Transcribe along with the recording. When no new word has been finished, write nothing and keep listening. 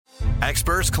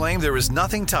Experts claim there is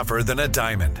nothing tougher than a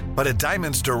diamond. But at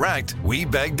Diamonds Direct, we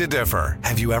beg to differ.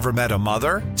 Have you ever met a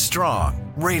mother?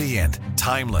 Strong, radiant,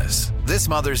 timeless. This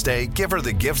Mother's Day, give her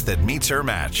the gift that meets her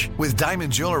match. With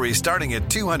diamond jewelry starting at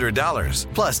 $200.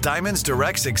 Plus Diamonds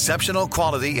Direct's exceptional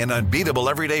quality and unbeatable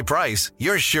everyday price,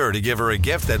 you're sure to give her a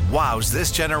gift that wows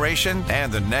this generation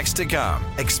and the next to come.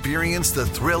 Experience the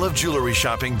thrill of jewelry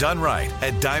shopping done right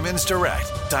at Diamonds Direct.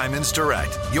 Diamonds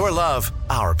Direct. Your love,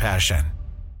 our passion.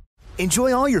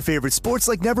 Enjoy all your favorite sports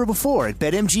like never before at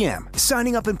BetMGM.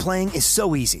 Signing up and playing is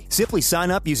so easy. Simply sign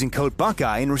up using code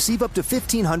Buckeye and receive up to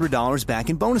 $1,500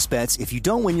 back in bonus bets if you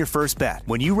don't win your first bet.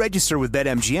 When you register with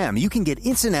BetMGM, you can get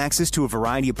instant access to a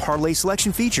variety of parlay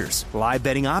selection features, live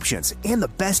betting options, and the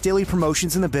best daily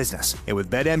promotions in the business. And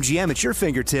with BetMGM at your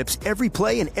fingertips, every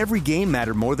play and every game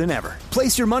matter more than ever.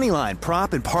 Place your moneyline,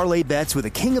 prop, and parlay bets with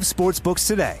the king of sportsbooks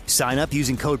today. Sign up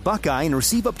using code Buckeye and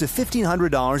receive up to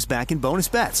 $1,500 back in bonus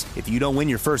bets if you don't win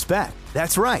your first bet.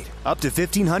 That's right, up to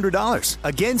 $1,500.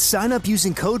 Again, sign up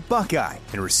using code Buckeye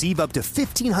and receive up to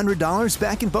 $1,500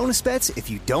 back in bonus bets if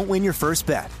you don't win your first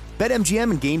bet.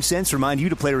 BetMGM and GameSense remind you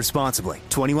to play responsibly.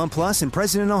 21 plus and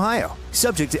present in Ohio.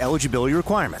 Subject to eligibility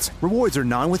requirements. Rewards are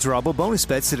non-withdrawable bonus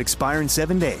bets that expire in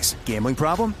 7 days. Gambling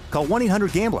problem? Call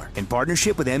 1-800-GAMBLER in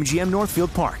partnership with MGM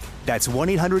Northfield Park. That's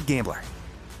 1-800-GAMBLER.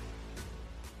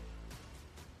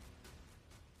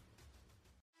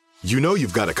 You know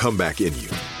you've got a comeback in you.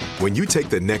 When you take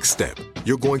the next step,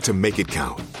 you're going to make it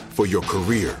count. For your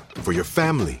career, for your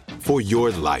family, for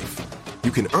your life. You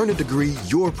can earn a degree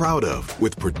you're proud of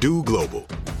with Purdue Global.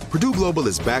 Purdue Global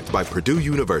is backed by Purdue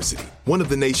University, one of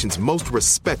the nation's most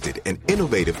respected and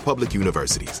innovative public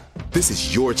universities. This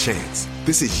is your chance.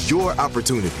 This is your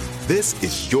opportunity. This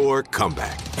is your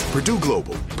comeback. Purdue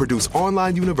Global, Purdue's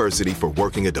online university for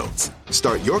working adults.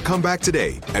 Start your comeback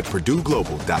today at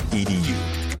purdueglobal.edu.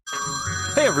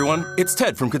 Hey everyone, it's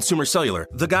Ted from Consumer Cellular,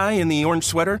 the guy in the orange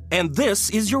sweater, and this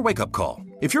is your wake-up call.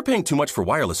 If you're paying too much for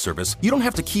wireless service, you don't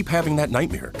have to keep having that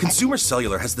nightmare. Consumer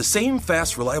Cellular has the same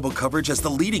fast, reliable coverage as the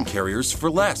leading carriers for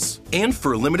less. And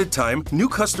for a limited time, new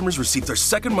customers receive their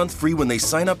second month free when they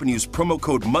sign up and use promo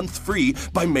code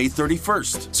MONTHFREE by May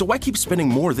 31st. So why keep spending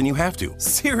more than you have to?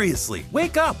 Seriously,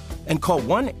 wake up and call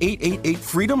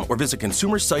 1-888-FREEDOM or visit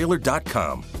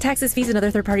consumercellular.com. Taxes, fees, and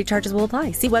other third-party charges will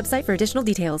apply. See website for additional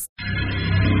details.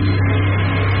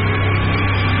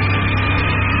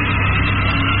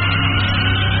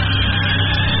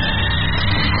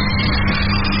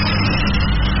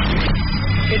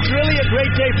 It's really a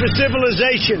great day for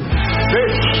civilization.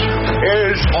 This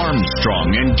is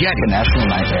Armstrong and Getty. The national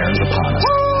nightmare is upon us.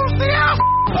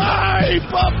 Hi,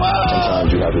 Papa!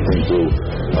 Sometimes you have to think through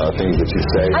things that you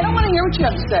say. I don't want to hear what you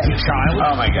have to say. Child.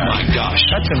 Oh, my God. My gosh.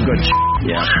 That's some good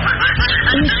Yeah.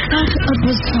 It's such a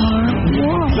bizarre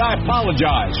world. I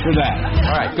apologize for that.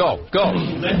 All right, go.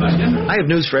 I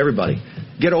have news for everybody.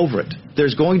 Get over it.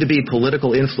 There's going to be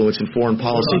political influence in foreign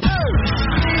policy. This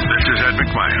is Ed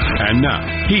McMahon. And now,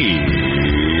 here's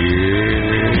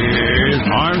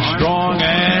Armstrong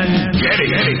and Getty.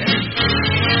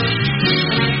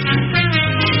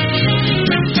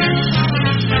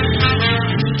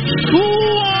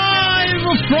 Live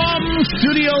from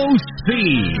Studio C,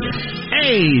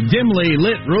 a dimly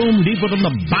lit room deep within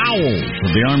the bowels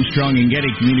of the Armstrong and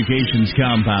Getty Communications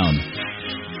compound.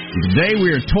 Today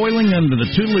we are toiling under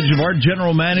the tutelage of our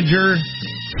general manager,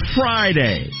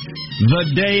 Friday,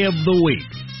 the day of the week,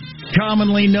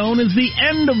 commonly known as the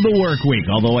end of the work week,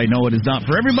 although I know it is not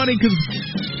for everybody because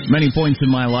many points in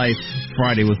my life,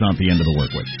 Friday was not the end of the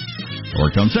work week. I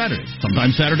worked on Saturday,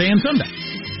 sometimes Saturday and Sunday.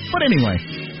 But anyway,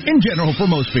 in general,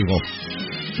 for most people,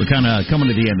 we're kind of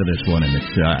coming to the end of this one, and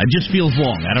it just feels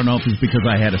long. I don't know if it's because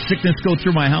I had a sickness go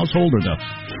through my household or the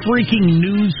freaking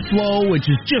news flow, which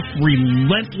is just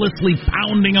relentlessly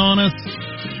pounding on us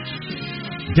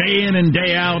day in and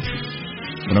day out.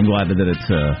 But I'm glad that it's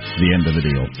the end of the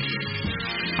deal.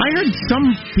 I heard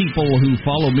some people who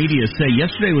follow media say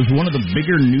yesterday was one of the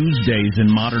bigger news days in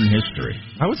modern history.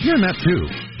 I was hearing that, too.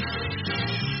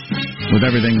 With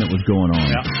everything that was going on.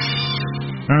 Yeah.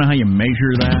 I don't know how you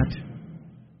measure that,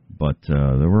 but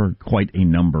there were quite a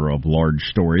number of large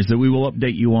stories that we will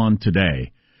update you on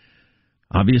today.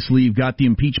 Obviously, you've got the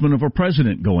impeachment of our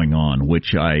president going on,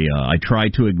 which I try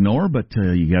to ignore, but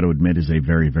you got to admit is a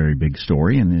very, very big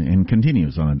story and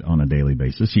continues on a daily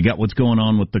basis. You got what's going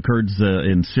on with the Kurds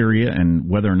in Syria and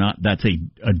whether or not that's a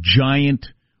giant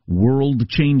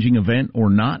world-changing event or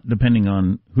not, depending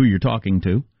on who you're talking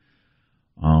to.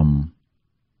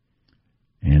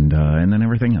 And then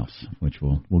everything else, which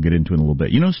we'll get into in a little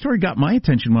bit. You know, the story got my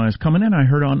attention when I was coming in. I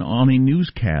heard on a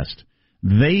newscast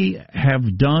They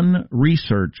have done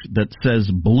research that says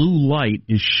blue light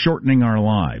is shortening our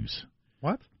lives.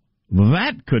 What?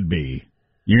 That could be.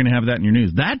 You're going to have that in your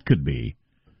news. That could be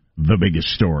the biggest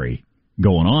story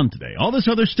going on today. All this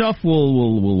other stuff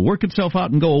will work itself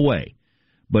out and go away.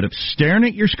 But if staring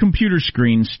at your computer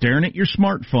screen, staring at your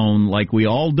smartphone like we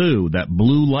all do, that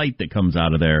blue light that comes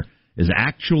out of there is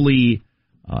actually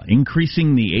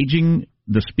increasing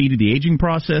the speed of the aging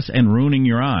process and ruining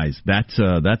your eyes, that's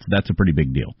a pretty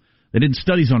big deal. They did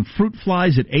studies on fruit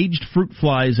flies. It aged fruit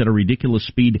flies at a ridiculous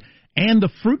speed, and the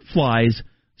fruit flies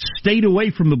stayed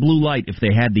away from the blue light if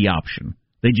they had the option.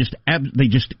 They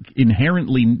just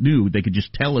inherently knew, they could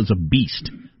just tell as a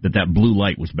beast that blue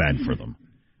light was bad for them,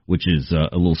 which is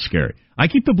a little scary. I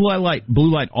keep the blue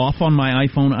light off on my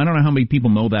iPhone. I don't know how many people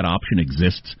know that option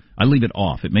exists. I leave it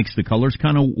off. It makes the colors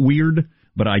kind of weird,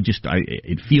 but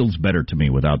it feels better to me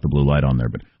without the blue light on there.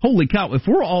 But holy cow, if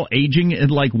we're all aging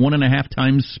at like 1.5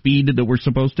 times speed that we're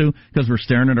supposed to because we're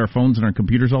staring at our phones and our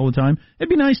computers all the time, it'd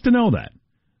be nice to know that.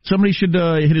 Somebody should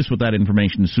hit us with that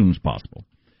information as soon as possible.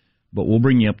 But we'll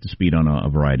bring you up to speed on a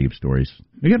variety of stories.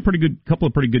 We got a couple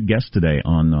of pretty good guests today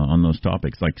on those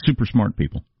topics, like super smart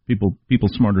people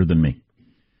smarter than me.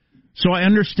 So I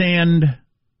understand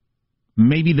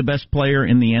maybe the best player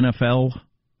in the NFL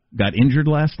got injured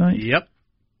last night? Yep.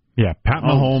 Yeah, Pat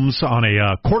Mahomes on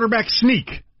a quarterback sneak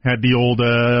had the old,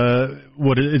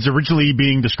 what is originally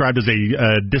being described as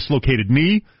a dislocated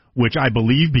knee, which I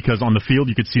believe because on the field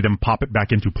you could see them pop it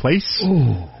back into place.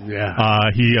 Ooh. Yeah.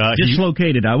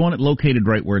 Dislocated. I want it located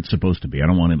right where it's supposed to be. I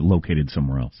don't want it located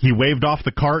somewhere else. He waved off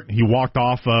the cart. He walked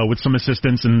off with some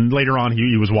assistance, and later on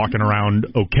he was walking around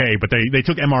okay. But they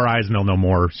took MRIs, and they'll know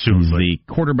more soon. The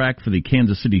quarterback for the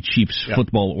Kansas City Chiefs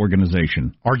football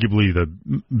organization. Arguably the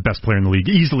best player in the league.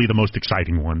 Easily the most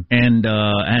exciting one. And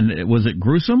was it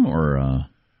gruesome or?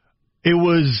 It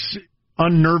was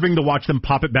unnerving to watch them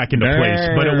pop it back into place,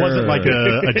 but it wasn't like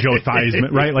a Joe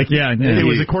Theismann, right? Like, it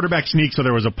was a quarterback sneak, so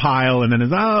there was a pile, and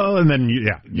then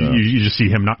you just see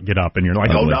him not get up, and you're like,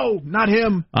 oh no, not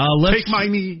him. Take my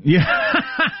knee. Yeah.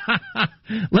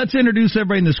 Let's introduce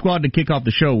everybody in the squad to kick off the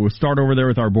show. We'll start over there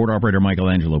with our board operator,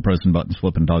 Michelangelo, pressing buttons,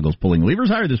 flipping toggles, pulling levers.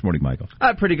 How are you this morning, Michael?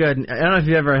 Pretty good. I don't know if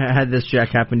you ever had this, Jack,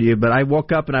 happen to you, but I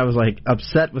woke up and I was like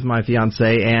upset with my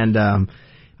fiance, and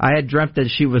I had dreamt that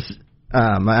she was.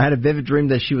 I had a vivid dream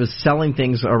that she was selling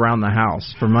things around the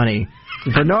house for money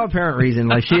for no apparent reason.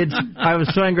 Like I was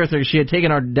so angry with her. She had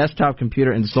taken our desktop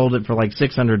computer and sold it for like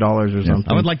 $600 or something.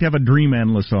 I would like to have a dream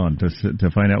analyst on to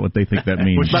find out what they think that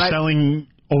means. Was she selling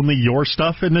only your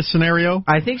stuff in this scenario?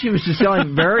 I think she was just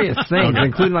selling various things,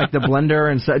 including like the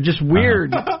blender and stuff, just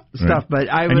weird stuff. But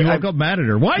and you woke up mad at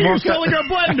her. Why are you selling our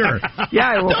blender? Yeah,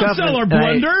 I woke up. Don't sell our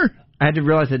blender. I had to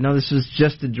realize that no, this was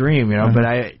just a dream,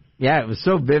 But yeah, it was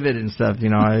so vivid and stuff,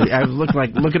 I was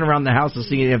looking around the house to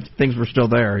see if things were still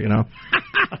there,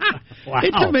 Wow.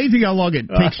 It's amazing how long it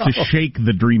takes to shake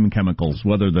the dream chemicals,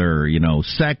 whether they're,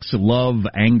 sex, love,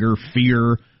 anger,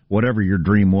 fear, whatever your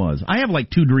dream was. I have like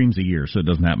 2 dreams a year, so it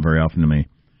doesn't happen very often to me.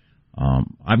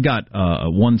 I've got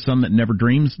one son that never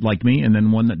dreams like me, and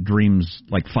then one that dreams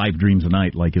like 5 dreams a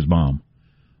night like his mom,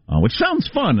 which sounds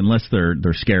fun unless they're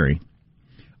scary.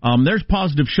 There's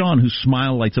Positive Sean, whose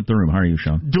smile lights up the room. How are you,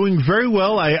 Sean? Doing very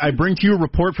well. I bring to you a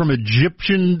report from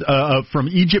from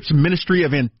Egypt's Ministry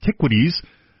of Antiquities.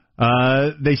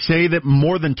 They say that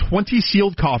more than 20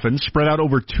 sealed coffins spread out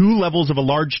over 2 levels of a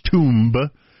large tomb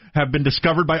have been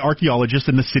discovered by archaeologists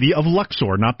in the city of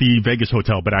Luxor, not the Vegas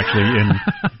hotel, but actually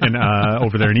in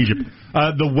over there in Egypt.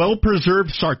 The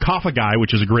well-preserved sarcophagi,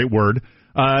 which is a great word,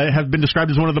 have been described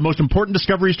as one of the most important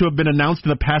discoveries to have been announced in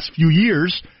the past few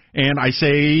years. And I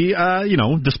say,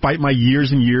 despite my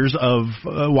years and years of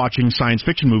watching science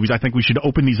fiction movies, I think we should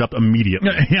open these up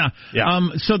immediately. Yeah.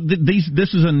 So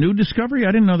this is a new discovery?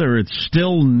 I didn't know there were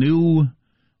still new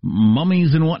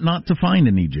mummies and whatnot to find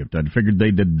in Egypt. I figured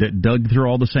they dug through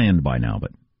all the sand by now,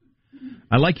 but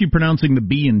I like you pronouncing the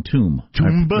B in tomb.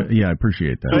 Tomb? I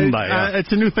appreciate that.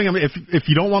 It's a new thing. I mean, if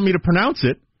you don't want me to pronounce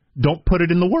it, don't put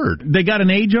it in the word. They got an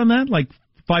age on that, like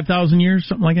 5,000 years,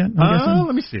 something like that?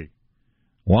 Let me see.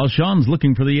 While Sean's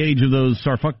looking for the age of the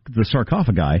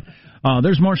sarcophagi,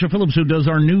 there's Marshall Phillips, who does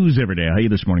our news every day. How are you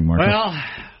this morning, Marshall? Well,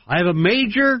 I have a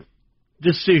major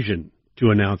decision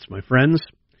to announce, my friends.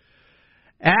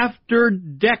 After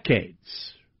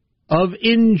decades of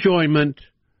enjoyment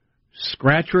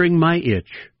scratching my itch,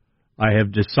 I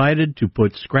have decided to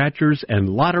put scratchers and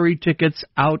lottery tickets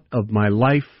out of my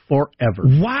life forever.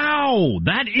 Wow,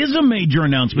 that is a major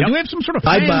announcement. Yep. Do we have some sort of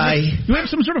Bye-bye. Do we have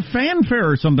some sort of fanfare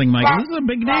or something, Michael? This is a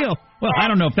big deal. Well, I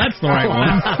don't know if that's the right one.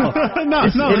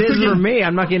 It is for me.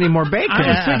 I'm not getting any more bacon. I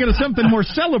was thinking of something more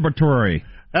celebratory.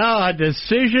 Oh, a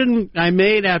decision I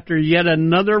made after yet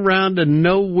another round of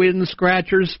no-win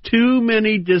scratchers. Too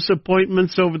many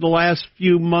disappointments over the last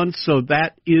few months, so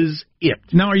that is it.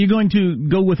 Now, are you going to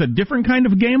go with a different kind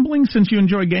of gambling since you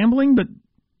enjoy gambling, but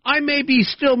I may be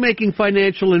still making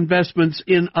financial investments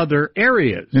in other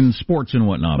areas. in sports and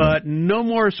whatnot? But no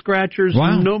more scratchers,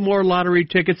 Wow. no more lottery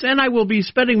tickets, and I will be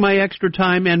spending my extra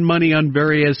time and money on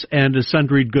various and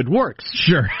sundry good works.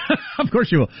 Sure. Of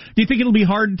course you will. Do you think it'll be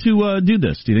hard to do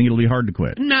this? Do you think it'll be hard to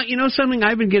quit? Now, you know something?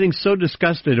 I've been getting so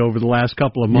disgusted over the last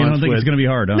couple of months. You don't think it's going to be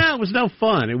hard, huh? No, it was no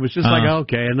fun. It was just like,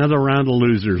 okay, another round of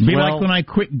losers. Be like when I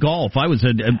quit golf. I was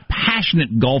a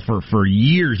passionate golfer for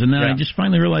years, and then I just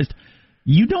finally realized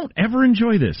you don't ever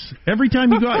enjoy this. Every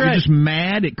time you go out, you're just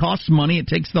mad. It costs money. It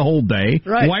takes the whole day.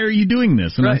 Right. Why are you doing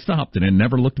this? And I stopped and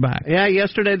never looked back. Yeah,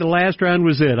 yesterday the last round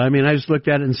was it. I mean, I just looked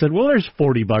at it and said, well, there's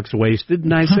 $40 wasted.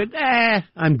 And I said,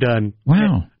 I'm done.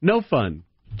 Wow. No fun.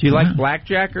 Do you like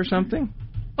blackjack or something?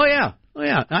 Oh, yeah. Oh,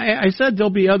 yeah. I said there'll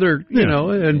be other,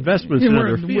 investments in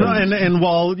other fields. And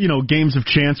while, games of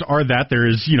chance are that, there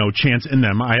is, chance in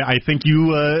them. I think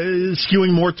you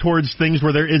skewing more towards things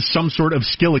where there is some sort of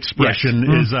skill expression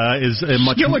is a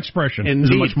much skill expression is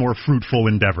a much more fruitful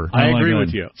endeavor. I agree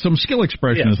with you. Some skill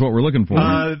expression is what we're looking for.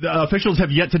 The officials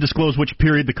have yet to disclose which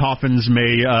period the coffins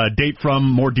may date from.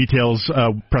 More details,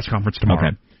 press conference tomorrow.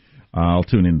 Okay. I'll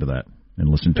tune into that and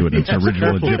listen to it in its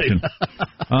original Egyptian.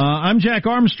 I'm Jack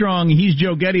Armstrong. He's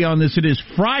Joe Getty on this. It is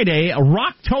Friday,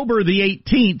 Rocktober the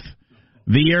 18th,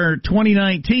 the year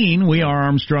 2019. We are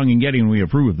Armstrong and Getty, and we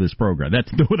approve of this program. That's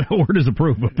the word is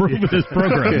approve. Approve of this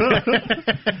program.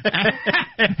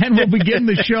 And we'll begin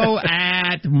the show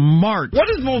at March. What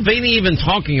is Mulvaney even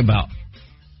talking about?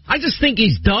 I just think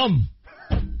he's dumb.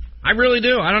 I really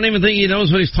do. I don't even think he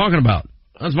knows what he's talking about.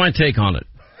 That's my take on it.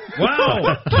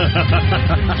 Wow.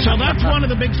 So that's one of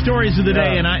the big stories of the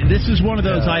day, and this is one of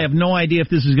those I have no idea if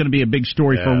this is going to be a big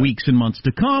story for weeks and months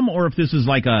to come, or if this is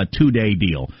like a 2-day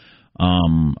deal.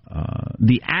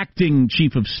 The acting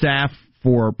chief of staff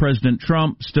for President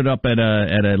Trump stood up at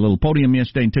a little podium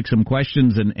yesterday and took some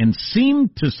questions and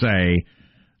seemed to say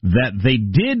that they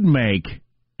did make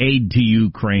aid to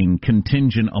Ukraine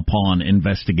contingent upon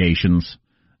investigations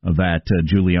that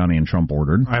Giuliani and Trump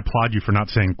ordered. I applaud you for not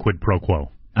saying quid pro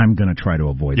quo. I'm going to try to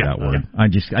avoid that word. I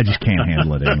just can't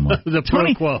handle it anymore. It's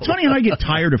funny how I get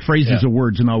tired of phrases of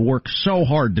words, and I'll work so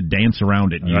hard to dance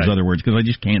around it and use other words because I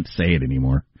just can't say it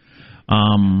anymore.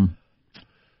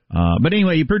 But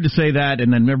anyway, he appeared to say that,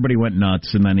 and then everybody went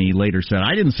nuts, and then he later said,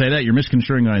 I didn't say that, you're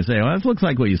misconstruing what I say. Well, that looks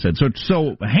like what you said.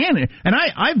 So Hannah, and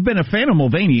I've been a fan of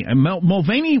Mulvaney.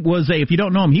 Mulvaney was if you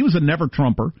don't know him, he was a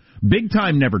never-Trumper.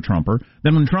 Big-time never-Trumper.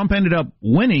 Then when Trump ended up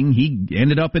winning, he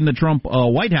ended up in the Trump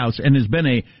White House and has been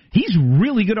he's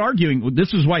really good arguing.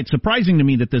 This is why it's surprising to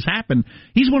me that this happened.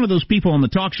 He's one of those people on the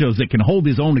talk shows that can hold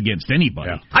his own against anybody.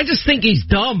 Yeah. I just think he's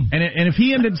dumb. And if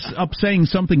he ended up saying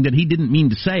something that he didn't mean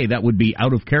to say, that would be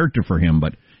out of character for him.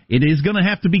 But it is going to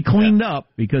have to be cleaned up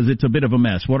because it's a bit of a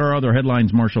mess. What are other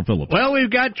headlines, Marshall Phillips? Well, we've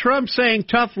got Trump saying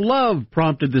tough love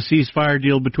prompted the ceasefire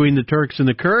deal between the Turks and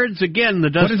the Kurds. Again, the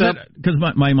dust-up. Because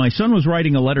my son was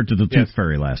writing a letter to the Tooth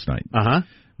Fairy last night.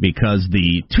 Because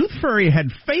the Tooth Fairy had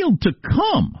failed to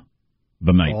come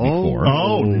the night before.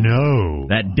 Oh, no.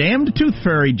 That damned Tooth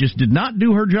Fairy just did not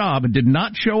do her job and did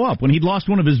not show up when he'd lost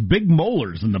one of his big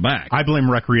molars in the back. I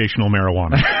blame recreational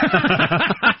marijuana.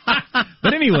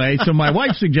 But anyway, so my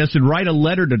wife suggested write a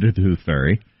letter to the Tooth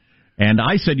Fairy, and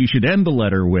I said you should end the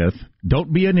letter with,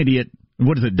 don't be an idiot.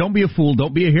 What is it? Don't be a fool.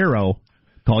 Don't be a hero.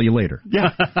 Call you later. Yeah.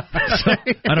 So,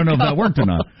 I don't know if that worked or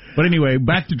not. But anyway,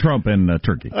 back to Trump and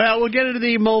Turkey. Well, we'll get into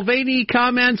the Mulvaney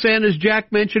comments, and as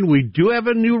Jack mentioned, we do have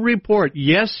a new report.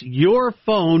 Yes, your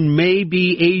phone may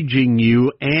be aging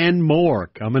you and more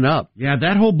coming up. Yeah,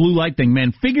 that whole blue light thing,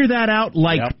 man, figure that out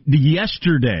like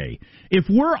yesterday. If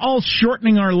we're all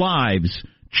shortening our lives,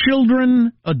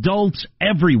 children, adults,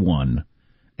 everyone,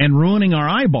 and ruining our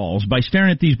eyeballs by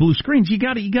staring at these blue screens, you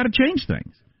got to change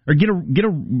things. Or get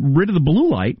rid of the blue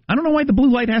light. I don't know why the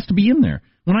blue light has to be in there.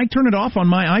 When I turn it off on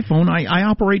my iPhone, I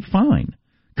operate fine.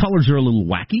 Colors are a little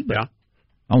wacky, but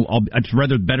it's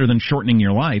rather better than shortening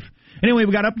your life. Anyway,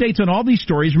 we got updates on all these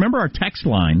stories. Remember, our text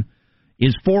line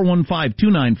is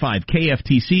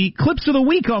 415-295-KFTC. Clips of the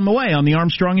week on the way on the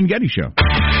Armstrong and Getty Show.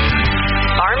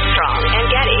 Armstrong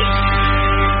and Getty.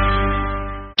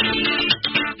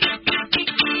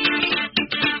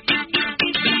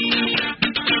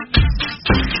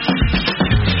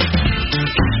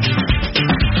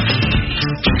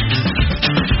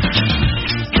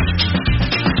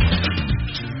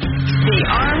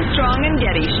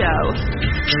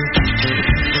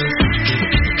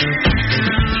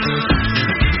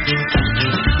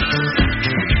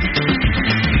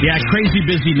 Yeah, crazy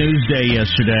busy news day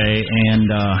yesterday, and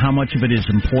how much of it is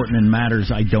important and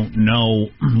matters, I don't know.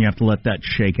 You have to let that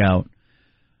shake out.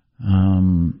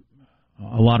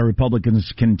 A lot of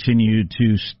Republicans continue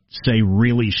to say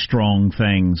really strong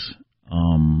things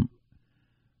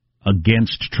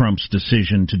against Trump's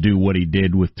decision to do what he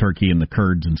did with Turkey and the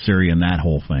Kurds in Syria and that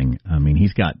whole thing. I mean,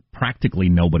 he's got practically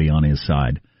nobody on his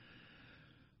side.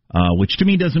 Which to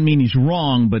me doesn't mean he's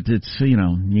wrong, but it's, you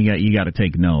got to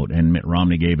take note. And Mitt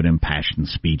Romney gave an impassioned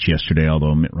speech yesterday,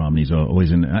 although Mitt Romney's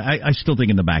always I still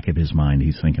think in the back of his mind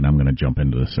he's thinking, I'm going to jump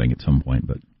into this thing at some point,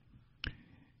 but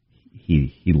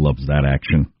he loves that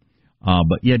action.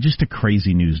 But yeah, just a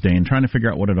crazy news day, and trying to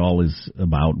figure out what it all is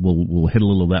about. We'll hit a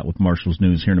little of that with Marshall's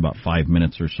News here in about 5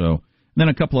 minutes or so. And then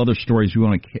a couple other stories we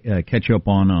want to catch up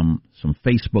on, some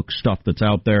Facebook stuff that's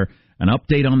out there. An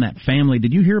update on that family.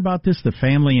 Did you hear about this? The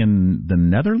family in the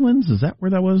Netherlands? Is that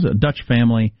where that was? A Dutch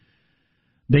family.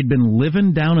 They'd been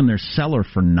living down in their cellar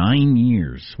for 9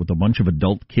 years with a bunch of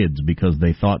adult kids because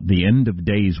they thought the end of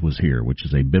days was here, which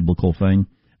is a biblical thing.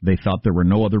 They thought there were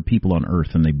no other people on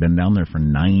earth, and they've been down there for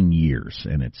 9 years.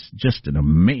 And it's just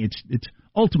it's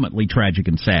ultimately tragic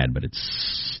and sad, but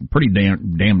it's pretty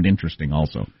damned interesting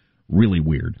also. Really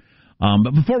weird.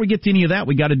 But before we get to any of that,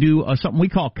 we got to do something we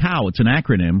call COW. It's an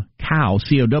acronym, COW,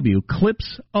 C-O-W,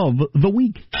 Clips of the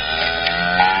Week.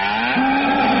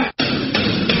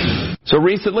 So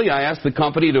recently, I asked the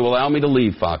company to allow me to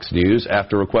leave Fox News.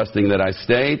 After requesting that I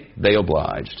stay, they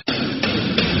obliged.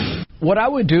 What I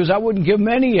would do is I wouldn't give them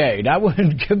any aid. I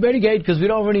wouldn't give them any aid because we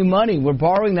don't have any money. We're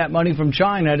borrowing that money from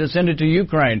China to send it to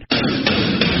Ukraine.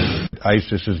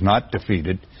 ISIS is not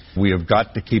defeated. We have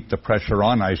got to keep the pressure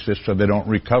on ISIS so they don't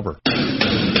recover.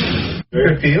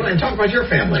 Good for you. And talk about your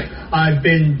family. I've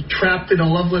been trapped in a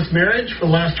loveless marriage for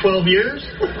the last 12 years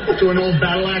to an old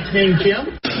battle axe named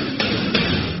Kim.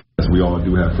 We all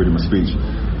do have freedom of speech,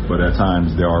 but at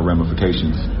times there are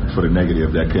ramifications for the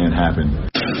negative that can happen.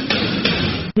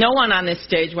 No one on this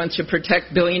stage wants to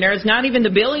protect billionaires. Not even the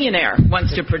billionaire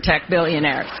wants to protect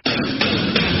billionaires.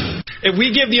 If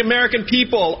we give the American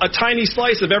people a tiny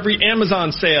slice of every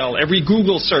Amazon sale, every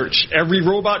Google search, every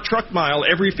robot truck mile,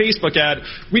 every Facebook ad,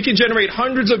 we can generate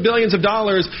hundreds of billions of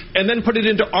dollars and then put it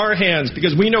into our hands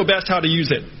because we know best how to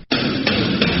use it.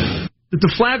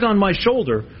 The flag on my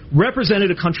shoulder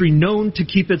represented a country known to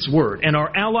keep its word, and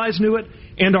our allies knew it,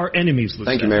 and our enemies knew it.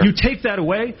 Thank you, Mayor. You take that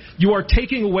away, you are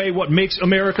taking away what makes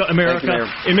America America. Thank you,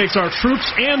 Mayor. It makes our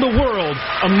troops and the world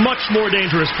a much more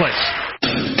dangerous place.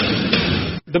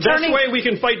 The best way we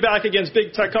can fight back against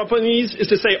big tech companies is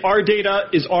to say our data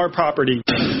is our property.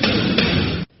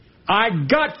 I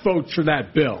got votes for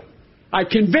that bill. I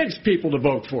convinced people to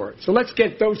vote for it. So let's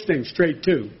get those things straight,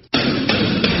 too.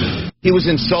 He was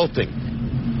insulting,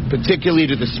 particularly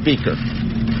to the Speaker.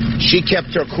 She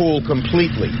kept her cool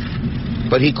completely,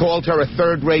 but he called her a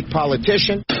third-rate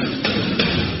politician.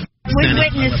 What we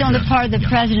witnessed on the part of the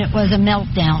President was a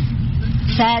meltdown.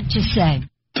 Sad to say.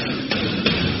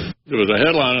 There was a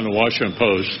headline in the Washington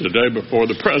Post the day before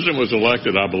the president was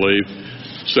elected, I believe,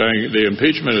 saying the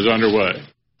impeachment is underway.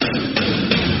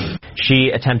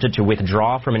 She attempted to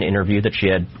withdraw from an interview that she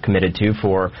had committed to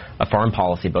for a foreign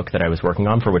policy book that I was working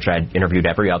on, for which I had interviewed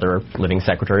every other living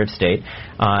Secretary of State.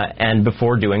 And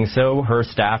before doing so, her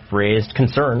staff raised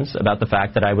concerns about the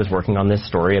fact that I was working on this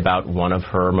story about one of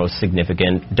her most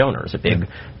significant donors, a big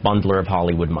bundler of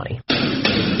Hollywood money.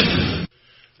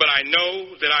 But I know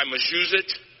that I must use it,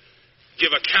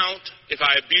 give account if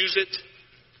I abuse it,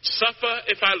 suffer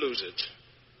if I lose it.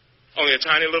 Only a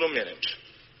tiny little minute,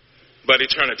 but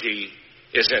eternity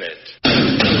is in it.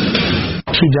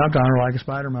 She jumped on her like a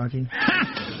spider monkey.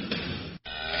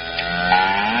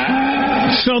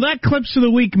 So that Clips of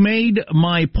the Week made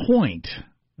my point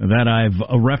that I've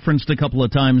referenced a couple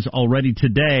of times already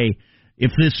today.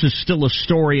 If this is still a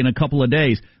story in a couple of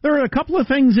days, there are a couple of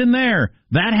things in there.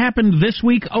 That happened this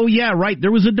week. Oh, yeah, right.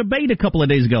 There was a debate a couple of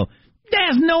days ago.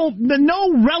 There's no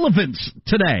relevance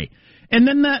today. And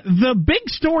then the big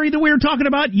story that we were talking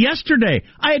about yesterday,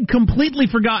 I had completely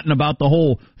forgotten about the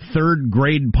whole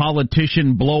third-grade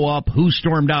politician blow-up, who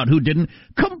stormed out, who didn't.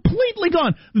 Completely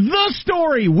gone. The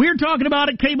story we're talking about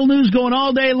at Cable News going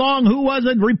all day long, who was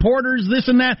it, reporters, this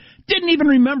and that. Didn't even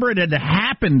remember it had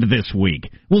happened this week.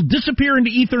 Will disappear into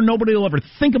ether. Nobody will ever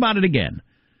think about it again.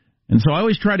 And so I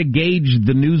always try to gauge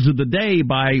the news of the day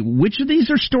by which of these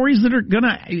are stories that are going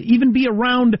to even be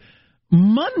around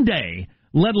Monday,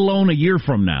 let alone a year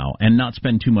from now, and not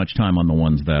spend too much time on the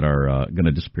ones that are going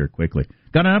to disappear quickly.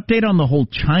 Got an update on the whole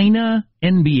China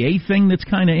NBA thing that's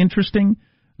kind of interesting.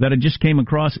 that I just came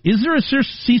across. Is there a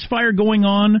ceasefire going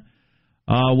on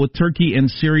with Turkey and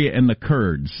Syria and the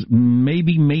Kurds?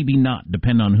 Maybe, maybe not,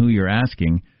 depending on who you're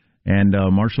asking. And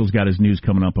Marshall's got his news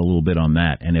coming up a little bit on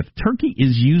that. And if Turkey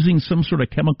is using some sort of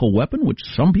chemical weapon, which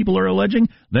some people are alleging,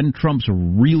 then Trump's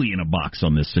really in a box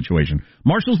on this situation.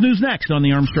 Marshall's news next on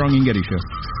the Armstrong and Getty Show.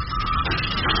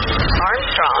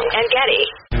 Armstrong and Getty.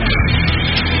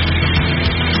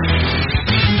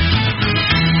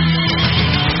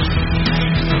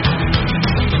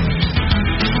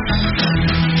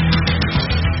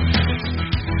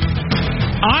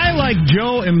 I, like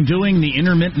Joe, am doing the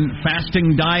intermittent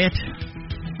fasting diet,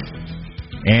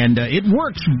 and it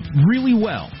works really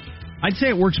well. I'd say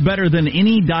it works better than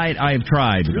any diet I've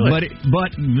tried. Really?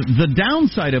 But the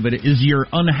downside of it is you're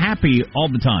unhappy all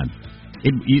the time.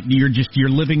 You're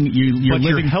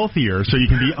living healthier, so you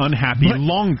can be unhappy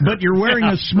longer. But you're wearing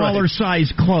a smaller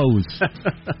size clothes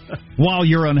while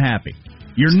you're unhappy.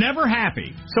 You're never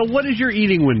happy. So what is your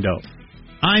eating window?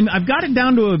 I've got it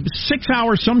down to a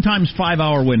 6-hour, sometimes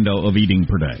 5-hour window of eating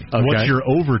per day. Okay. What's your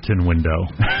Overton window?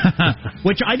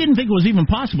 Which I didn't think was even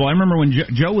possible. I remember when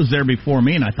Joe was there before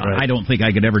me, and I thought, I don't think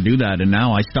I could ever do that. And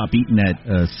now I stop eating at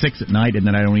 6 at night, and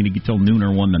then I don't eat until noon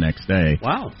or 1 the next day.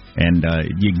 Wow. And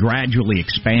you gradually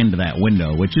expand that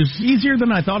window, which is easier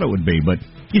than I thought it would be. But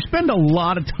you spend a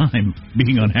lot of time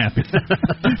being unhappy.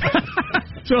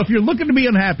 So if you're looking to be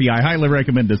unhappy, I highly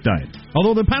recommend this diet.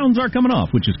 Although the pounds are coming off,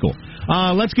 which is cool.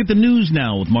 Let's get the news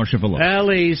now with Marcia Phillip. Well,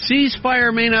 a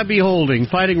ceasefire may not be holding.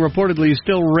 Fighting reportedly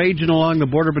still raging along the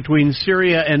border between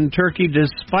Syria and Turkey,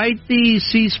 despite the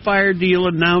ceasefire deal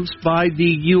announced by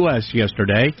the U.S.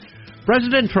 yesterday.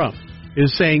 President Trump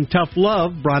is saying tough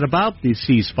love brought about the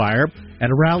ceasefire. At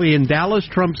a rally in Dallas,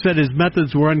 Trump said his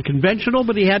methods were unconventional,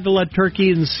 but he had to let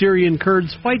Turkey and Syrian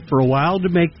Kurds fight for a while to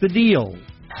make the deal.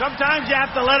 Sometimes you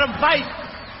have to let them fight.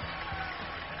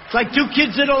 It's like two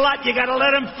kids in a lot. You got to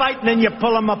let them fight, and then you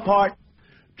pull them apart.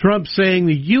 Trump saying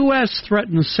the U.S.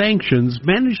 threatened sanctions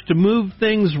managed to move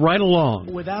things right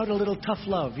along. Without a little tough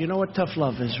love. You know what tough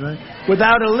love is, right?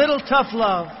 Without a little tough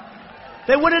love,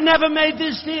 they would have never made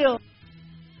this deal.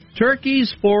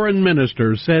 Turkey's foreign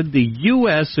minister said the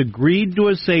U.S. agreed to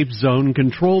a safe zone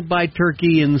controlled by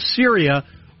Turkey in Syria,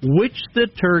 which the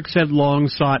Turks had long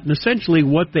sought, and essentially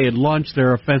what they had launched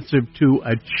their offensive to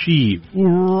achieve.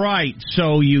 Right,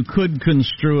 so you could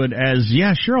construe it as,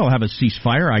 yeah, sure, I'll have a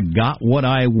ceasefire. I got what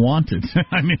I wanted.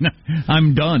 I mean,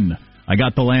 I'm done. I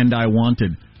got the land I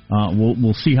wanted.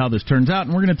 We'll see how this turns out,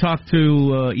 and we're going to talk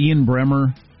to Ian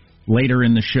Bremmer later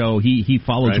in the show. He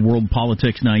follows world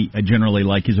politics, and I generally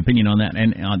like his opinion on that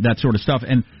and that sort of stuff.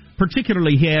 And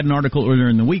particularly, he had an article earlier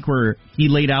in the week where he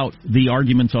laid out the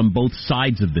arguments on both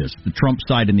sides of this, the Trump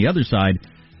side and the other side,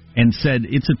 and said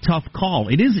it's a tough call.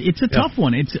 It's a tough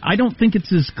one. I don't think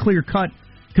it's as clear cut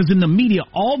because in the media,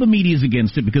 all the media is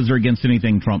against it because they're against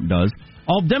anything Trump does.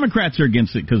 All Democrats are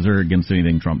against it because they're against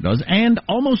anything Trump does, and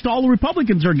almost all the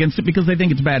Republicans are against it because they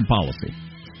think it's bad policy.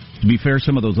 To be fair,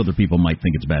 some of those other people might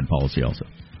think it's bad policy also.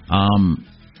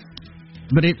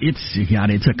 But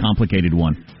it's a complicated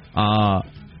one.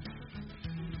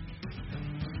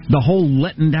 The whole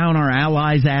letting down our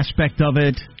allies aspect of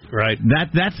it, right?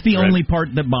 That's the only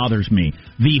part that bothers me.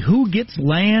 The who gets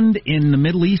land in the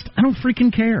Middle East, I don't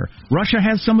freaking care. Russia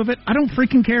has some of it, I don't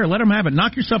freaking care. Let them have it.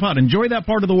 Knock yourself out. Enjoy that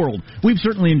part of the world. We've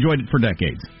certainly enjoyed it for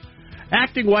decades.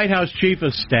 Acting White House Chief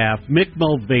of Staff Mick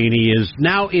Mulvaney is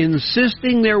now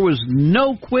insisting there was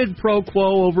no quid pro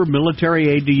quo over military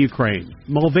aid to Ukraine.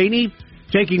 Mulvaney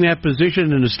taking that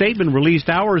position in a statement released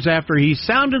hours after he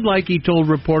sounded like he told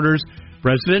reporters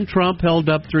President Trump held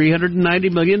up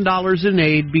 $390 million in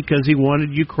aid because he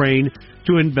wanted Ukraine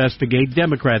to investigate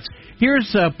Democrats.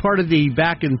 Here's part of the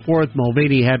back and forth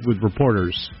Mulvaney had with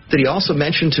reporters. Did he also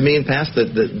mention to me in past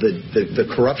the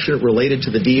corruption related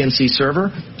to the DNC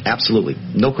server? Absolutely.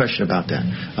 No question about that.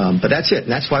 But that's it.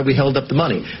 And that's why we held up the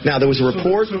money. Now, there was a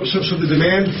report. So the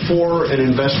demand for an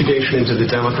investigation into the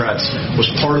Democrats was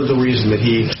part of the reason that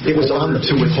it was ordered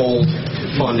to withhold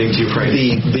funding to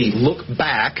Ukraine. The look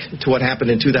back to what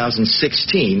happened in 2016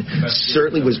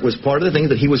 certainly was part of the thing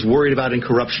that he was worried about in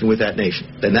corruption with that nation.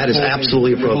 And that is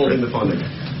absolutely appropriate. Withholding the funding.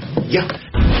 Yeah.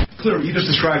 Clearly, you just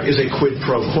described is a quid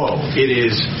pro quo. It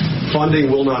is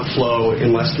funding will not flow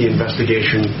unless the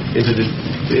investigation into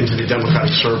the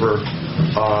Democratic server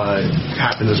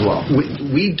happened as well.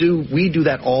 We do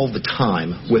that all the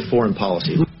time with foreign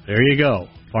policy. There you go.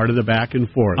 Part of the back and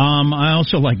forth. I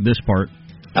also like this part.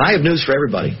 And I have news for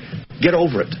everybody. Get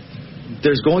over it.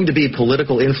 there's going to be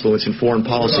political influence in foreign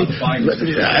policy.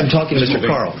 I'm talking to Mr.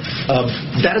 Carl.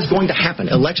 That is going to happen.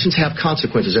 Elections have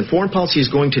consequences, and foreign policy is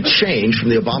going to change from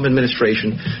the Obama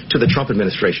administration to the Trump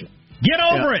administration. Get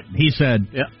over it, he said.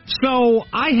 So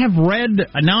I've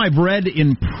read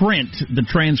in print the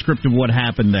transcript of what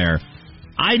happened there.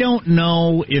 I don't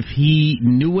know if he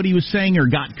knew what he was saying or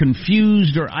got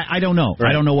confused, or I don't know. Right.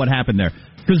 I don't know what happened there.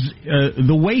 Because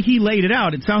the way he laid it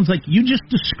out, it sounds like you just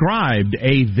described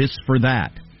a this for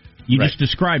that. You just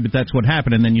described that that's what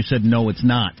happened, and then you said, no, it's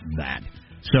not that.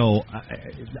 So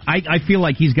I feel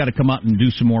like he's got to come out and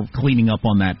do some more cleaning up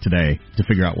on that today to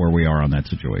figure out where we are on that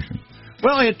situation.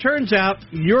 Well, it turns out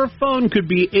your phone could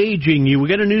be aging you. We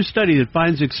got a new study that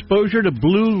finds exposure to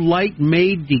blue light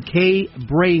may decay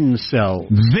brain cells.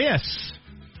 This,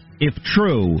 if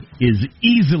true, is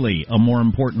easily a more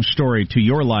important story to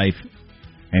your life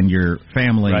and your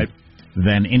family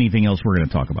than anything else we're going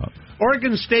to talk about.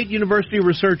 Oregon State University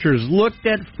researchers looked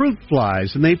at fruit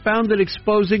flies, and they found that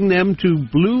exposing them to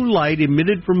blue light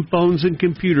emitted from phones and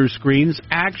computer screens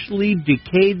actually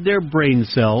decayed their brain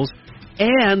cells,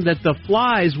 and that the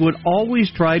flies would always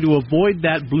try to avoid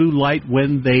that blue light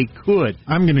when they could.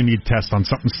 I'm going to need tests on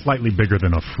something slightly bigger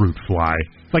than a fruit fly.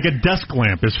 Like a desk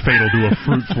lamp is fatal to a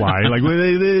fruit fly. Like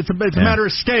it's a matter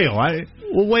of scale.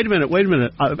 Well, wait a minute.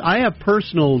 I have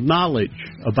personal knowledge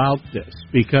about this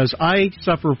because I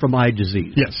suffer from eye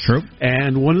disease. Yes, true.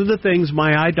 And one of the things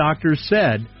my eye doctor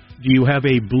said, do you have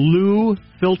a blue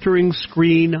filtering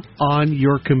screen on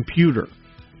your computer?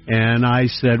 And I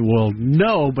said, well,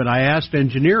 no, but I asked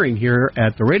engineering here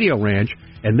at the Radio Ranch,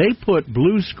 and they put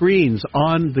blue screens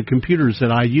on the computers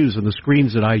that I use and the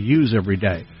screens that I use every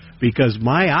day. Because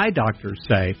my eye doctors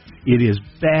say it is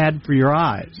bad for your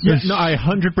eyes. Yes, no, I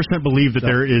 100% believe that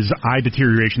there is eye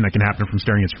deterioration that can happen from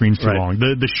staring at screens too long.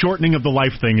 The shortening of the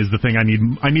life thing is the thing I need.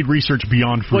 I need research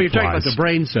beyond fruit Well, you're flies. talking about the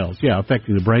brain cells. Yeah,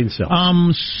 affecting the brain cells.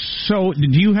 So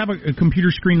do you have a computer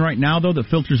screen right now, though, that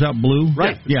filters out blue?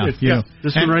 Right. Yeah.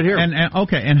 This one right here.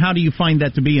 And how do you find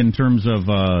that to be in terms of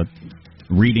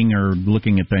reading or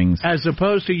looking at things? As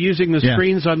opposed to using the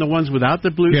screens on the ones without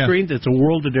the blue screen, it's a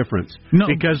world of difference. No,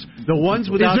 because the ones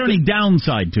without... Is there any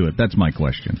downside to it? That's my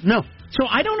question. No. So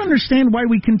I don't understand why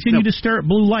we continue to stare at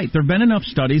blue light. There have been enough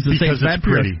studies that say it's bad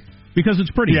for us. Because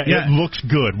it's pretty. Yeah, it looks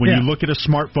good. When you look at a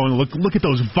smartphone, look at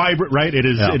those vibrant, right? It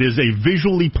is a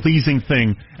visually pleasing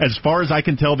thing. As far as I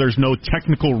can tell, there's no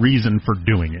technical reason for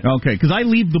doing it. Okay, because I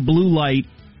leave the blue light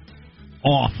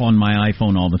off on my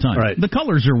iPhone all the time. Right. The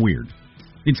colors are weird.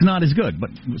 It's not as good, but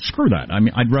screw that. I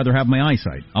mean, I'd rather have my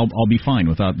eyesight. I'll be fine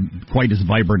without quite as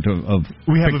vibrant of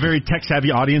We have a very tech-savvy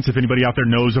audience. If anybody out there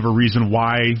knows of a reason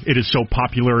why it is so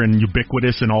popular and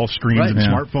ubiquitous in all screens and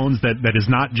smartphones that is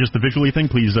not just the visually thing,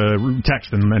 please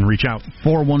text and reach out.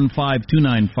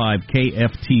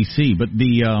 415-295-KFTC. But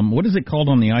the what is it called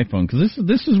on the iPhone? Because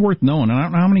this is worth knowing. I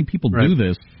don't know how many people do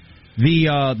this.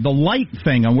 The light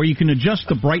thing on where you can adjust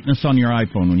the brightness on your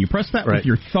iPhone. When you press that with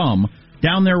your thumb,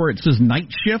 down there where it says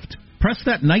night shift, press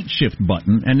that night shift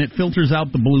button, and it filters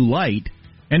out the blue light,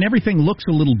 and everything looks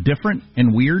a little different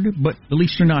and weird, but at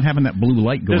least you're not having that blue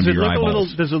light going to your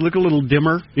eyeballs. Does it look a little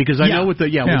dimmer? Because I know with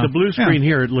the blue screen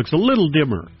here, it looks a little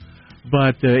dimmer.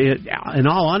 But in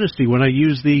all honesty, when I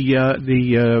use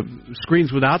the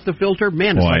screens without the filter,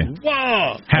 man, it's like,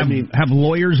 whoa! Have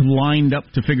lawyers lined up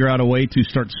to figure out a way to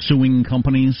start suing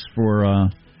companies for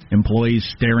employees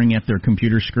staring at their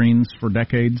computer screens for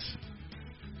decades?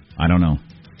 I don't know.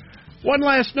 One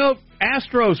last note.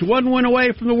 Astros, 1 win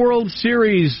away from the World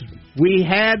Series. We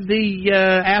had the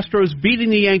Astros beating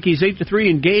the Yankees 8-3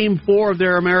 in Game 4 of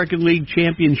their American League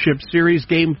Championship Series.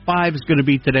 Game 5 is going to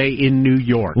be today in New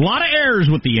York. A lot of errors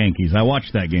with the Yankees. I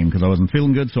watched that game because I wasn't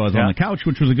feeling good, so I was on the couch,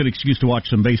 which was a good excuse to watch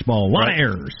some baseball. A lot of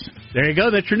errors. There you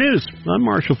go. That's your news. I'm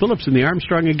Marshall Phillips in the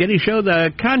Armstrong and Getty Show,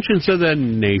 the conscience of the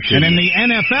nation. And in the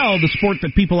NFL, the sport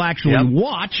that people actually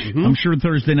watch, I'm sure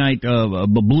Thursday night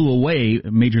blew away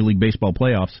Major League Baseball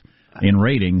playoffs in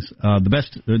ratings.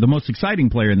 The most exciting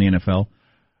player in the NFL,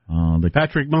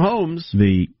 Patrick Mahomes,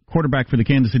 the quarterback for the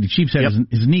Kansas City Chiefs, had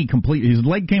his knee his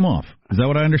leg came off. Is that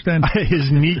what I understand?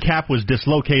 His kneecap was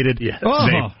dislocated. Yes. Oh.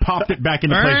 They popped it back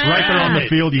into place right there on the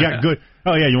field. You got good.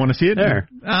 Oh yeah, you want to see it? There.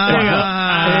 They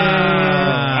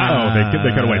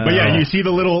cut away. But yeah, you see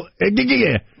the little.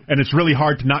 And it's really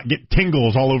hard to not get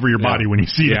tingles all over your body when you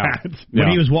see that. When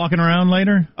he was walking around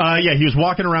later? He was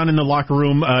walking around in the locker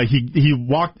room. He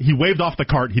waved off the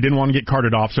cart. He didn't want to get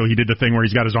carted off, so he did the thing where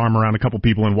he's got his arm around a couple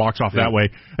people and walks off that way.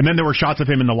 And then there were shots of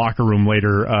him in the locker room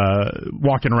later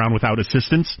walking around without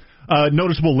assistance.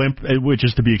 Noticeable limp, which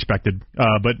is to be expected,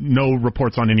 but no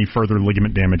reports on any further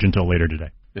ligament damage until later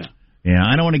today. Yeah. Yeah,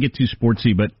 I don't want to get too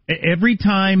sportsy, but every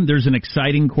time there's an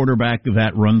exciting quarterback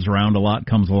that runs around a lot,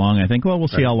 comes along, I think, well, we'll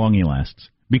see how long he lasts.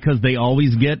 Because they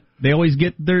always get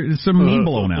some knee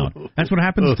blown out. That's what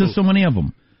happens to so many of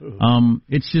them.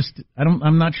 It's just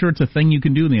I'm not sure it's a thing you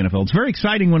can do in the NFL. It's very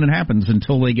exciting when it happens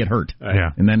until they get hurt. Yeah.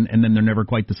 And then they're never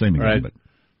quite the same again. Right. But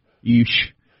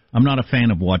I'm not a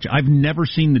fan of watching. I've never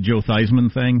seen the Joe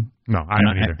Theismann thing. No, I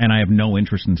haven't either. And I have no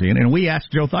interest in seeing it. And we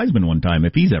asked Joe Theismann one time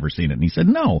if he's ever seen it, and he said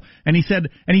no. And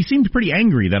he seemed pretty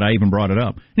angry that I even brought it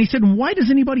up. And he said, why does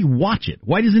anybody watch it?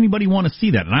 Why does anybody want to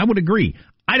see that? And I would agree.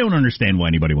 I don't understand why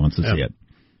anybody wants to see it.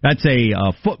 That's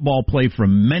a football play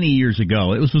from many years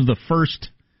ago. This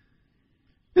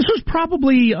was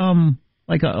probably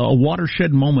like a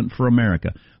watershed moment for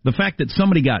America. The fact that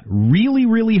somebody got really,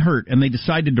 really hurt and they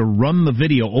decided to run the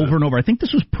video over and over. I think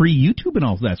this was pre-YouTube and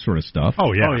all that sort of stuff.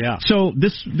 Oh, yeah. So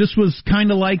this was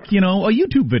kind of like, a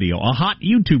YouTube video, a hot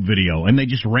YouTube video, and they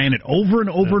just ran it over and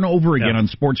over and over again on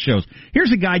sports shows.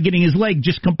 Here's a guy getting his leg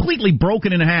just completely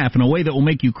broken in half in a way that will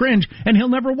make you cringe, and he'll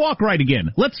never walk right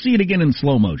again. Let's see it again in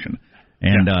slow motion.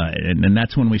 And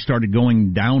that's when we started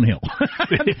going downhill.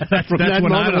 That's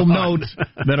when I will note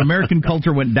that American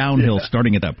culture went downhill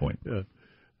starting at that point. Yeah.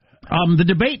 The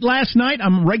debate last night,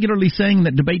 I'm regularly saying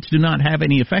that debates do not have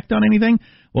any effect on anything.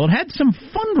 Well, it had some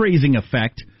fundraising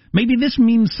effect. Maybe this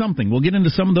means something. We'll get into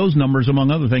some of those numbers,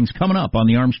 among other things, coming up on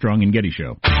the Armstrong and Getty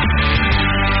Show.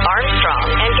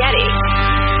 Armstrong and Getty.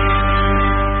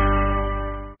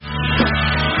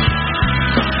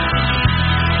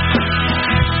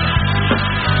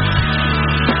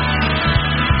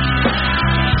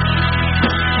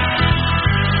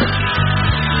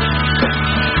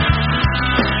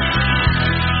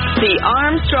 The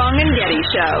Armstrong and Getty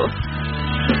Show.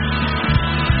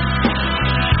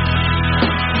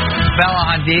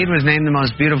 Bella Hadid was named the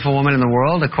most beautiful woman in the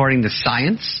world, according to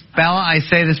Science. Bella, I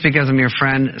say this because I'm your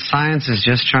friend. Science is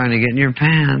just trying to get in your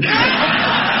pants.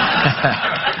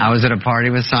 I was at a party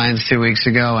with Science 2 weeks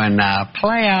ago, and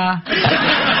playa.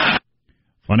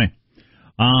 Funny.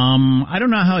 I don't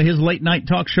know how his late-night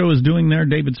talk show is doing there,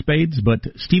 David Spades, but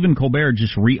Stephen Colbert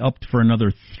just re-upped for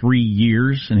another 3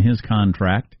 years in his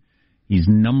contract. He's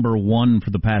number one for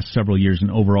the past several years in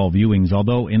overall viewings,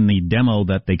 although in the demo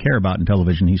that they care about in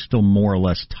television, he's still more or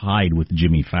less tied with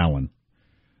Jimmy Fallon.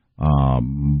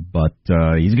 But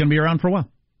he's going to be around for a while.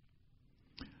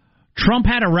 Trump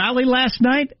had a rally last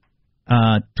night.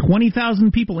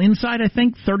 20,000 people inside, I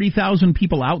think, 30,000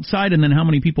 people outside, and then how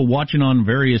many people watching on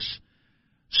various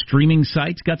streaming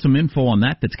sites. Got some info on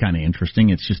that that's kind of interesting.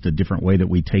 It's just a different way that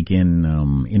we take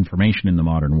in information in the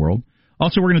modern world.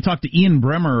 Also, we're going to talk to Ian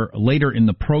Bremmer later in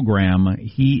the program.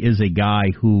 He is a guy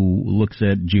who looks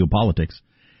at geopolitics,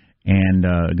 and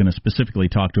going to specifically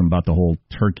talk to him about the whole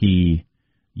Turkey,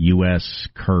 U.S.,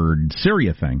 Kurd,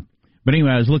 Syria thing. But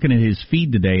anyway, I was looking at his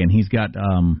feed today, and he's got,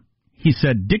 he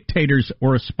said dictators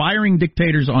or aspiring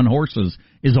dictators on horses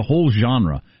is a whole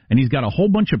genre. And he's got a whole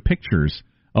bunch of pictures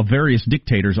of various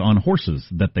dictators on horses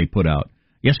that they put out.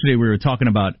 Yesterday we were talking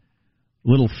about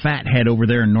little fathead over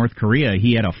there in North Korea.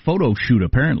 He had a photo shoot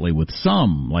apparently with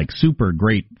some like super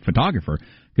great photographer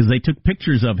because they took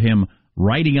pictures of him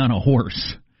riding on a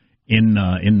horse in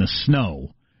the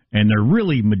snow, and they're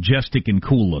really majestic and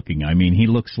cool looking. I mean, he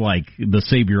looks like the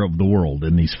savior of the world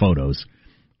in these photos,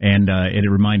 and it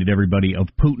reminded everybody of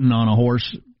Putin on a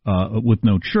horse with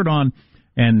no shirt on.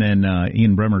 And then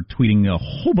Ian Bremmer tweeting a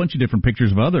whole bunch of different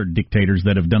pictures of other dictators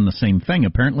that have done the same thing.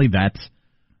 Apparently that's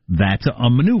a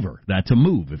maneuver. That's a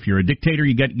move. If you're a dictator,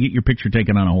 you get your picture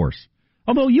taken on a horse.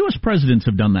 Although U.S. presidents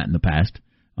have done that in the past.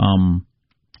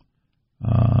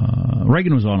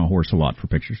 Reagan was on a horse a lot for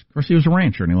pictures. Of course, he was a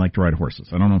rancher, and he liked to ride horses.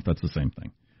 I don't know if that's the same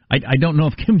thing. I don't know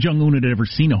if Kim Jong-un had ever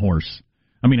seen a horse.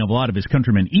 I mean, a lot of his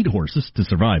countrymen eat horses to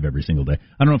survive every single day.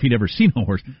 I don't know if he'd ever seen a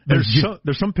horse. There's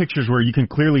some pictures where you can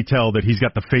clearly tell that he's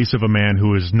got the face of a man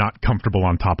who is not comfortable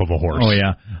on top of a horse. Oh,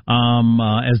 yeah.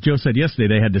 As Joe said yesterday,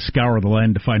 they had to scour the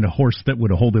land to find a horse that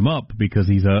would hold him up because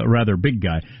he's a rather big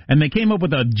guy. And they came up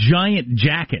with a giant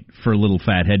jacket for a little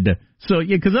fathead.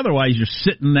 Because otherwise you're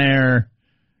sitting there,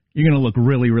 you're going to look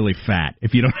really, really fat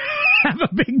if you don't have a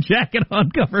big jacket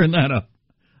on covering that up.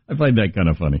 I find that kind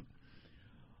of funny.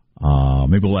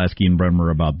 Maybe we'll ask Ian Bremmer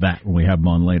about that when we have him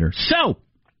on later. So,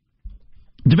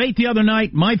 debate the other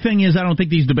night. My thing is I don't think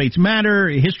these debates matter.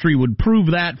 History would prove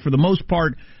that for the most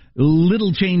part.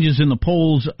 Little changes in the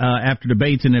polls after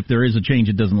debates, and if there is a change,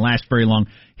 it doesn't last very long.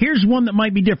 Here's one that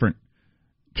might be different.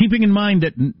 Keeping in mind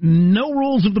that no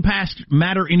rules of the past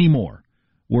matter anymore.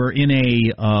 We're in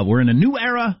a new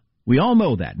era. We all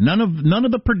know that. None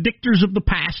of the predictors of the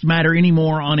past matter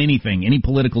anymore on anything, any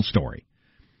political story.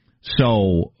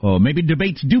 So maybe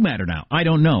debates do matter now. I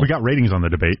don't know. We got ratings on the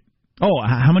debate. Oh,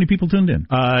 how many people tuned in?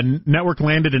 Network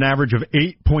landed an average of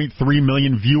 8.3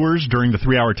 million viewers during the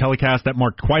 3-hour telecast. That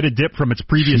marked quite a dip from its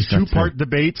previous two-part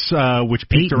debates, which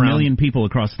peaked 8 million people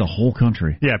across the whole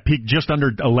country. Yeah, peaked just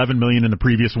under 11 million in the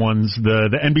previous ones.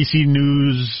 The NBC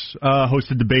News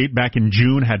hosted debate back in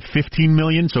June had 15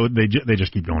 million, so they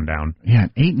just keep going down. Yeah,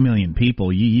 8 million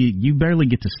people. You barely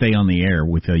get to stay on the air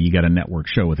with you got a network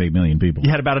show with 8 million people. You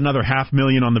had about another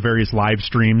 500,000 on the various live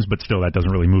streams, but still that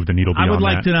doesn't really move the needle beyond that. I would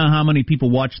like to know how many people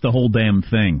watch the whole damn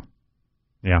thing.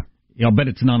 Yeah. I'll bet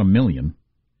it's not 1 million.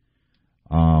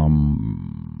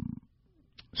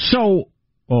 So,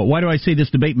 why do I say this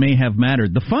debate may have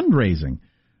mattered? The fundraising.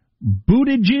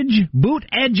 Buttigieg,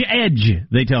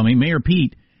 they tell me, Mayor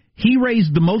Pete, he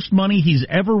raised the most money he's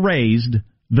ever raised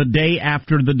the day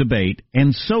after the debate,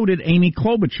 and so did Amy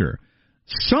Klobuchar.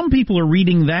 Some people are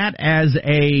reading that as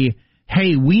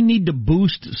hey, we need to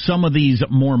boost some of these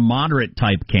more moderate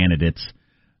type candidates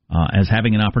as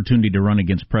having an opportunity to run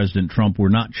against President Trump. We're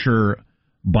not sure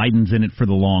Biden's in it for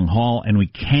the long haul, and we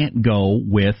can't go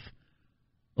with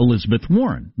Elizabeth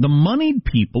Warren. The moneyed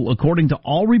people, according to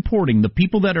all reporting, the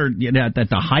people that are at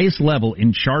the highest level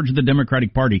in charge of the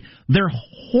Democratic Party, they're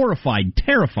horrified,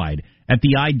 terrified at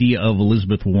the idea of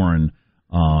Elizabeth Warren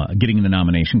getting the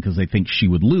nomination because they think she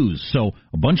would lose. So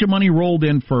a bunch of money rolled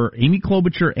in for Amy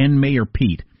Klobuchar and Mayor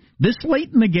Pete. This late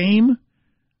in the game,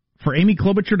 for Amy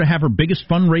Klobuchar to have her biggest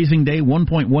fundraising day,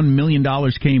 $1.1 million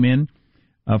came in.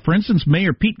 For instance,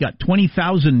 Mayor Pete got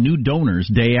 20,000 new donors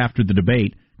day after the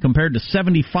debate, compared to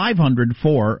 7,500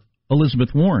 for Elizabeth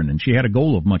Warren, and she had a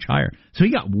goal of much higher. So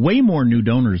he got way more new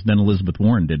donors than Elizabeth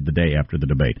Warren did the day after the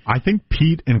debate. I think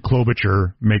Pete and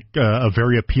Klobuchar make a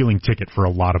very appealing ticket for a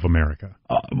lot of America.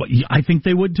 I think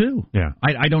they would, too. Yeah.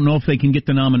 I don't know if they can get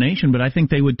the nomination, but I think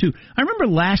they would, too. I remember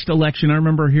last election, I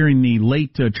remember hearing the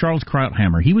late Charles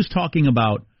Krauthammer. He was talking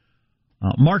about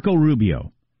Marco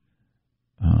Rubio.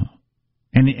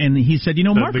 And he said,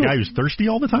 Marco... The guy who's thirsty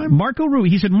all the time?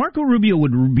 He said Marco Rubio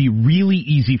would be really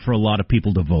easy for a lot of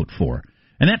people to vote for.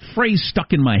 And that phrase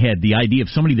stuck in my head, the idea of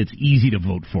somebody that's easy to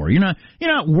vote for. You're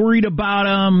not worried about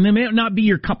him. They may not be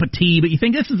your cup of tea, but you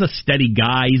think this is a steady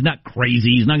guy. He's not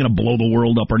crazy. He's not going to blow the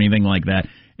world up or anything like that.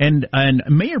 And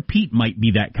Mayor Pete might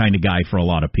be that kind of guy for a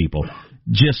lot of people.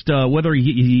 Just whether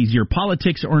he's your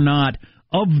politics or not,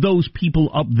 of those people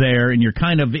up there, and you're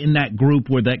kind of in that group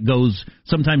where that goes,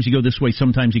 sometimes you go this way,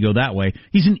 sometimes you go that way,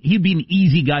 he'd be an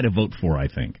easy guy to vote for, I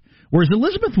think. Whereas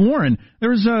Elizabeth Warren,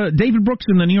 there's David Brooks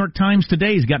in the New York Times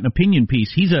today has got an opinion piece.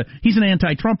 He's an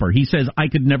anti-Trumper. He says, I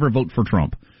could never vote for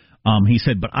Trump. He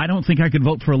said, but I don't think I could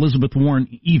vote for Elizabeth Warren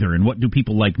either, and what do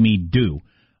people like me do?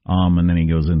 And then he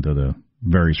goes into the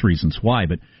various reasons why,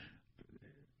 but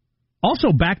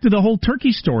also back to the whole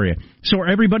Turkey story. So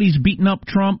everybody's beating up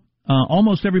Trump.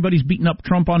 Almost everybody's beating up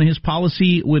Trump on his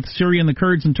policy with Syria and the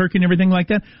Kurds and Turkey and everything like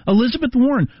that. Elizabeth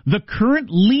Warren, the current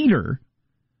leader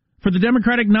for the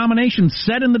Democratic nomination,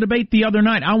 said in the debate the other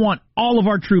night, I want all of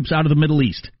our troops out of the Middle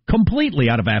East. Completely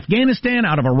out of Afghanistan,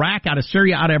 out of Iraq, out of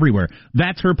Syria, out everywhere.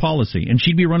 That's her policy. And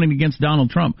she'd be running against Donald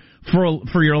Trump. For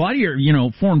a lot of your,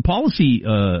 foreign policy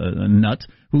nuts,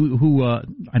 who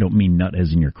I don't mean nut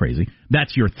as in you're crazy.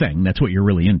 That's your thing. That's what you're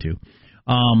really into.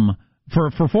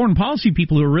 For foreign policy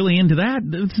people who are really into that,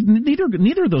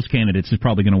 neither of those candidates is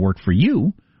probably going to work for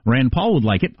you. Rand Paul would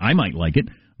like it. I might like it.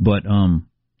 But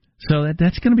so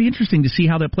that's going to be interesting to see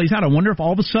how that plays out. I wonder if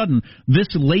all of a sudden, this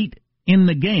late in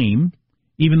the game,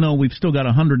 even though we've still got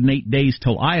 108 days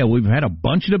till Iowa, we've had a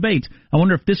bunch of debates. I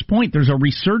wonder if at this point there's a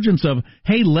resurgence of,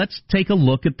 hey, let's take a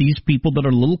look at these people that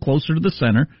are a little closer to the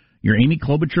center. Your Amy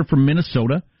Klobuchar from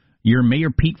Minnesota, your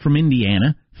Mayor Pete from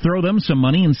Indiana. Throw them some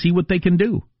money and see what they can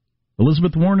do.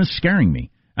 Elizabeth Warren is scaring me.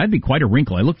 That'd be quite a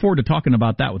wrinkle. I look forward to talking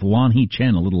about that with Lan Hee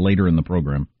Chen a little later in the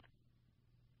program.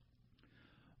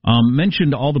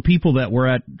 Mentioned all the people that were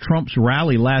at Trump's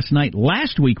rally last night.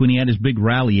 Last week when he had his big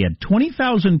rally, he had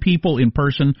 20,000 people in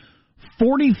person,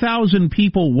 40,000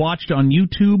 people watched on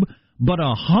YouTube, but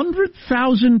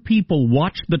 100,000 people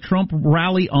watched the Trump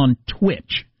rally on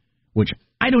Twitch, which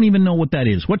I don't even know what that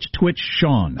is. What's Twitch,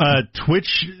 Sean?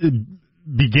 Twitch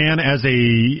began as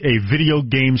a video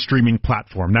game streaming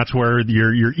platform. That's where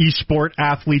your e-sport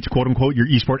athletes, quote unquote, your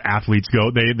e-sport athletes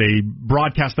go. They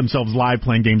broadcast themselves live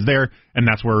playing games there, and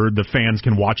that's where the fans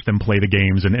can watch them play the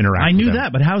games and interact. I knew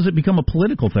that, but how has it become a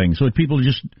political thing? So people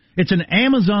it's an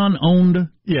Amazon-owned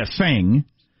thing.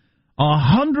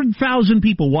 100,000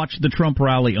 people watched the Trump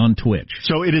rally on Twitch.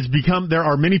 So it has become, there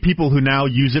are many people who now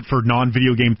use it for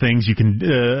non-video game things. You can,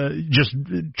 just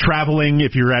traveling,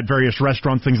 if you're at various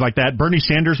restaurants, things like that. Bernie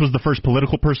Sanders was the first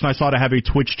political person I saw to have a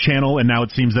Twitch channel, and now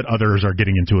it seems that others are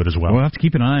getting into it as well. We'll have to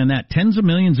keep an eye on that. Tens of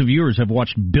millions of viewers have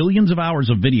watched billions of hours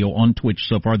of video on Twitch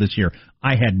so far this year.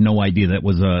 I had no idea that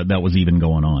was even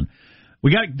going on.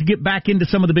 We got to get back into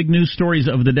some of the big news stories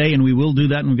of the day, and we will do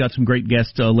that, and we've got some great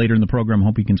guests later in the program.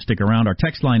 Hope you can stick around. Our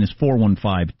text line is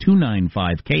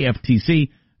 415-295-KFTC,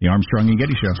 the Armstrong and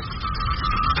Getty Show.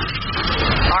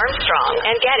 Armstrong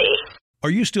and Getty. Are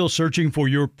you still searching for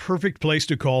your perfect place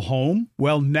to call home?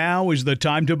 Well, now is the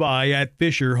time to buy at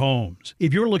Fisher Homes.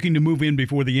 If you're looking to move in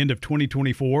before the end of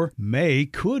 2024, May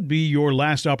could be your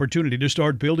last opportunity to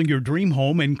start building your dream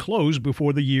home and close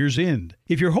before the year's end.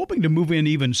 If you're hoping to move in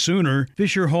even sooner,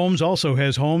 Fisher Homes also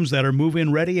has homes that are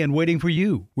move-in ready and waiting for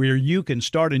you, where you can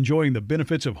start enjoying the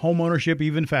benefits of homeownership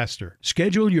even faster.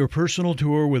 Schedule your personal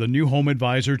tour with a new home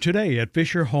advisor today at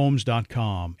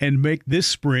FisherHomes.com and make this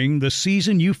spring the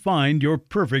season you find your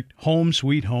perfect home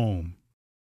sweet home.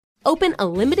 Open a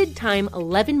limited-time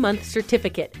 11-month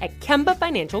certificate at Kemba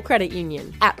Financial Credit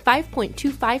Union. At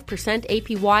 5.25%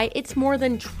 APY, it's more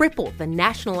than triple the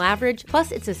national average,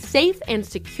 plus it's a safe and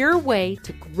secure way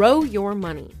to grow your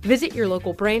money. Visit your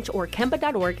local branch or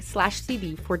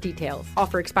kemba.org/CD for details.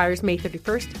 Offer expires May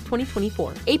 31st,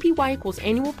 2024. APY equals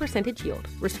annual percentage yield.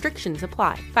 Restrictions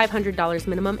apply. $500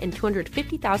 minimum and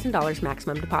 $250,000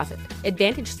 maximum deposit.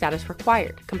 Advantage status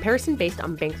required. Comparison based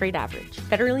on bank rate average.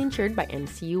 Federally insured by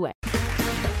NCUA.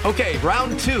 Okay,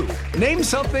 round two. Name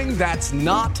something that's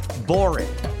not boring.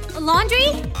 A laundry?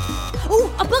 Ooh,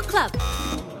 a book club.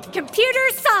 Computer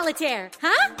solitaire,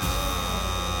 huh?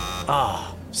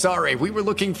 Ah, sorry, we were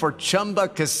looking for Chumba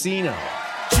Casino.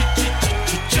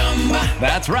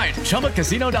 That's right,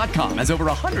 ChumbaCasino.com has over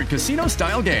 100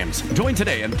 casino-style games. Join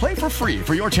today and play for free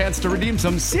for your chance to redeem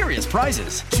some serious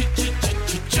prizes.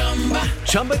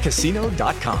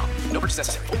 ChumbaCasino.com. No purchase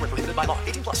necessary. Void where prohibited by law.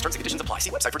 18+ terms and conditions apply. See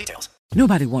website for details.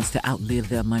 Nobody wants to outlive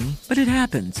their money, but it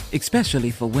happens,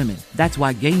 especially for women. That's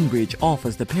why GameBridge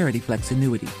offers the Parity Flex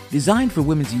annuity, designed for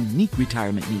women's unique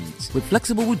retirement needs, with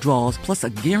flexible withdrawals plus a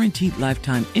guaranteed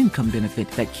lifetime income benefit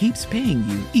that keeps paying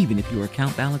you even if your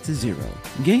account balance is zero.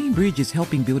 GameBridge is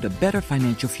helping build a better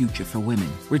financial future for women.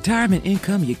 Retirement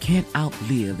income you can't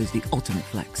outlive is the ultimate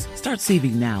flex. Start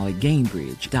saving now at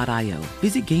GameBridge.io.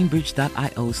 Visit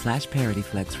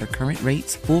GameBridge.io/ParityFlex for current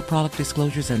rates, full product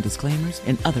disclosures and disclaimers,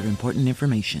 and other important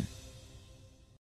information.